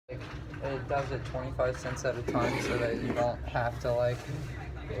it does it 25 cents at a time so that you don't have to, like,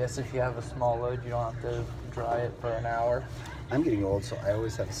 I guess if you have a small load, you don't have to dry it for an hour. I'm getting old, so I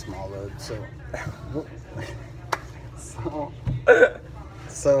always have a small load, so...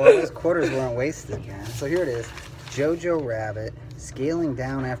 So those quarters weren't wasted, man. So here it is. Jojo Rabbit, scaling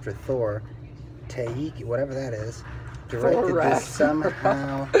down after Thor, Taiki, whatever that is, directed this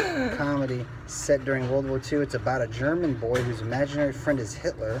somehow comedy set during World War II. It's about a German boy whose imaginary friend is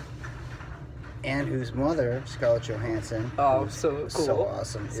Hitler, and whose mother, Scarlett Johansson, so cool, so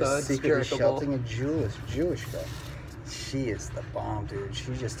awesome, so is secretly sheltering a Jewish girl. She is the bomb, dude.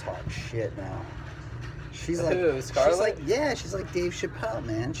 She just talks shit now. She's like, Scarlett? She's like Dave Chappelle,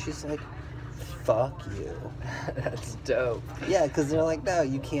 man. She's like, fuck you. That's dope. Yeah, because they're like, no,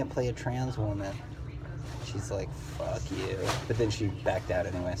 you can't play a trans woman. She's like, fuck you. But then she backed out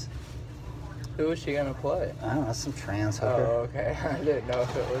anyways. Who is she gonna play? I don't know, some trans hooker. Oh, okay. I didn't know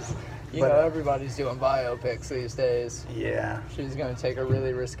if it was... You know, everybody's doing biopics these days. Yeah. She's gonna take a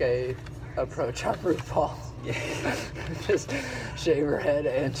really risque approach on RuPaul. Yeah. Just shave her head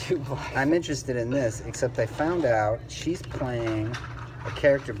and do black. I'm interested in this, except I found out she's playing a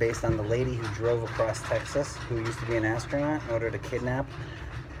character based on the lady who drove across Texas, who used to be an astronaut, in order to kidnap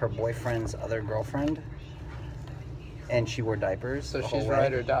her boyfriend's other girlfriend. And she wore diapers. So she's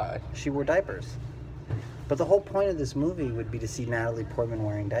ride or die. She wore diapers. But the whole point of this movie would be to see Natalie Portman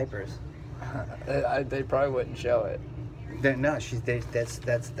wearing diapers. They probably wouldn't show it. No,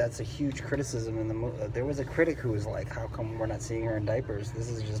 that's a huge criticism in the movie. There was a critic who was like, "How come we're not seeing her in diapers? This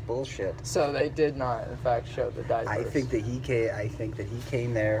is just bullshit." So they did not, in fact, show the diapers. I think that he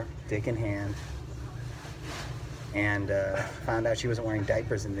came there, dick in hand, and found out she wasn't wearing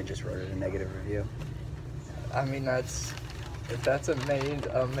diapers, and then just wrote it a negative review. I mean, that's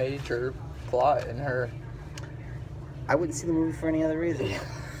a major plot in her. I wouldn't see the movie for any other reason.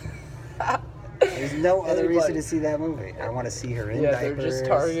 There's no other reason to see that movie. I want to see her in diapers. Yeah, they're just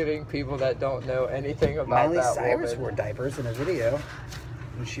targeting people that don't know anything about Miley that Cyrus woman. wore diapers in a video.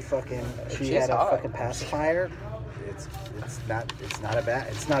 And she had a fucking pacifier. It's not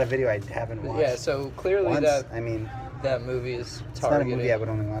a video I haven't watched. Yeah, so clearly once. that movie is targeting. It's not a movie I would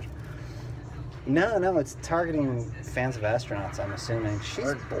only watch. No, it's targeting fans of astronauts, I'm assuming.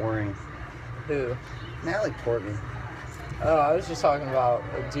 She's boring. Who? Natalie Portman. Oh, I was just talking about,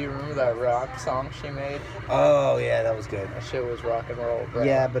 do you remember that rock song she made? Oh, yeah, that was good. That shit was rock and roll, bro.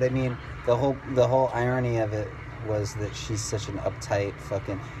 Yeah, but I mean, the whole irony of it was that she's such an uptight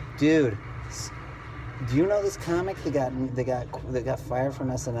fucking... Dude, do you know this comic that got fired from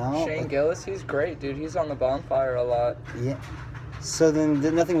SNL? Shane Gillis, he's great, dude. He's on the Bonfire a lot. Yeah. So then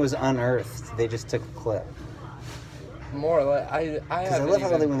nothing was unearthed. They just took a clip. More or less. Because I love how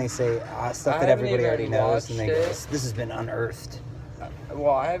when they say stuff that everybody already knows, and they go, "This has been unearthed."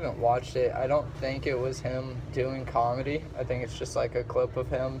 Well, I haven't watched it. I don't think it was him doing comedy. I think it's just like a clip of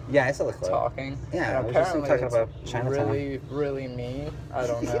him. Yeah, I saw the clip. Talking. Yeah, and I was just talking about Chinatown. Really, really mean. I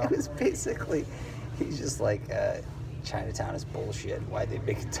don't know. It was basically, he's just like, Chinatown is bullshit. Why'd they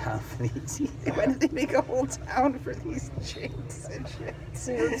make a town for these? Why did they make a whole town for these chicks and shit?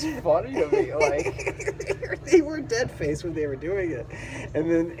 See, it's funny to me. Like they were dead faced when they were doing it,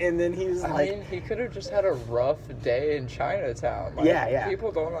 and then he was like, I mean, he could have just had a rough day in Chinatown. Like, yeah.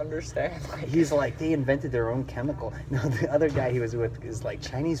 People don't understand. He's like, they invented their own chemical. No, the other guy he was with is like,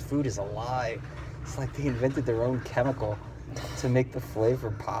 Chinese food is a lie. It's like they invented their own chemical to make the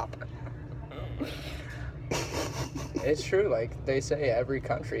flavor pop. It's true, like they say every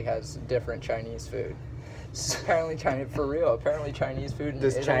country has different Chinese food. Apparently Chinese food in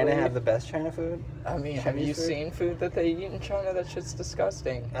Does Italy, China have the best China food? I mean, have you seen food that they eat in China? That shit's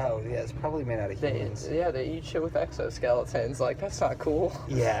disgusting. Oh, yeah, it's probably made out of humans. They eat shit with exoskeletons. Like, that's not cool.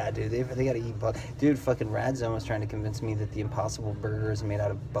 Yeah, dude, they gotta eat bugs. Dude, fucking Radzone was trying to convince me that the Impossible Burger is made out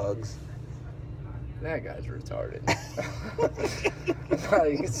of bugs. That guy's retarded.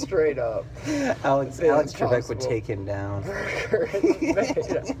 Like, straight up. Alex Trebek would take him down.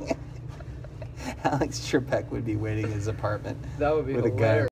 Alex Trebek would be waiting in his apartment. That would be with hilarious. a gun.